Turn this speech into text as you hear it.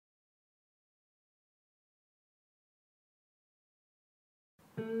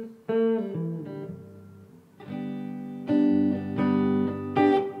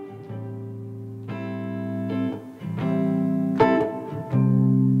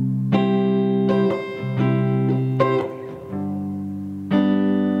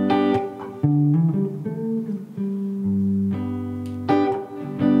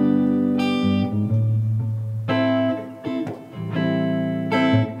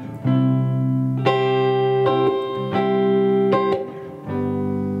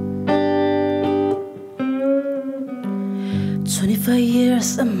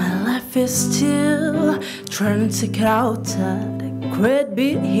Years and my life is still trying to get out that great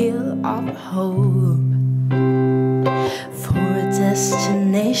big hill of hope for a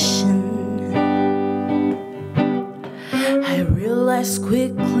destination. I realized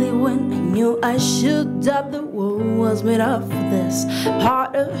quickly when I knew I should that the world was made up for this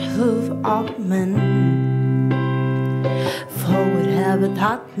part of men, for whatever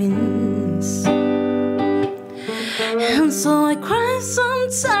that means. And so I cry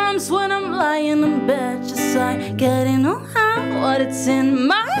sometimes when I'm lying in bed, just like getting on what it's in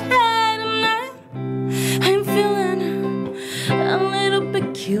my head. And I'm feeling a little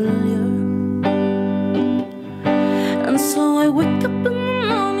peculiar. And so I wake up in the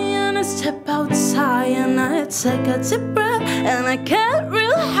morning and I step outside and I take a deep breath and I get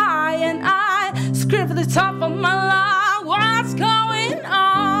real high and I scream for the top of my lungs, what's going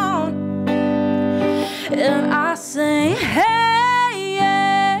on? And I say, hey,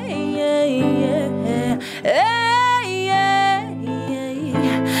 yeah, yeah, yeah, hey, yeah,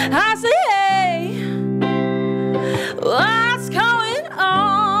 yeah. I say, hey, what's going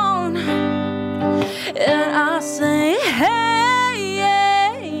on? And I say, hey,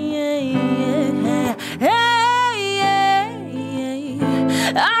 yeah, yeah, yeah, hey, yeah,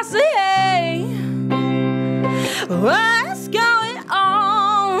 yeah. I say, hey, what's going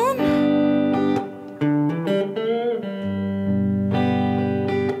on?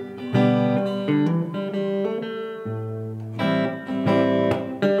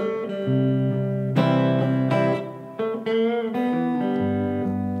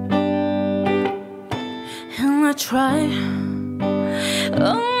 And I try,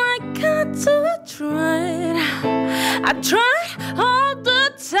 oh my God, do I try? I try all the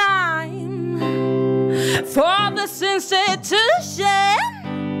time for this institution,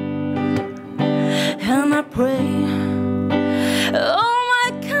 and I pray, oh my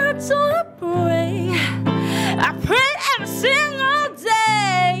God, do I pray? I pray every single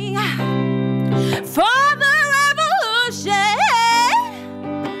day for the revolution.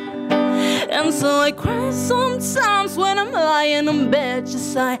 And so I cry sometimes when I'm lying in bed,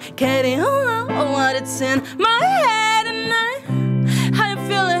 just like getting on what it's in my head. And I'm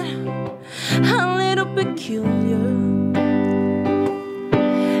feeling a little peculiar.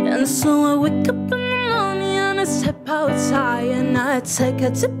 And so I wake up in the morning and I step outside and I take a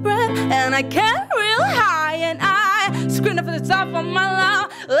deep breath and I get real high and I scream up at the top of my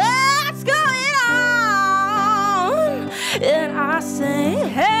lungs, what's going on? And I say,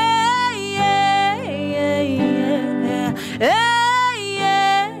 hey, hey,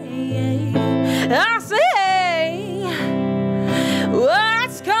 yeah, yeah. I say,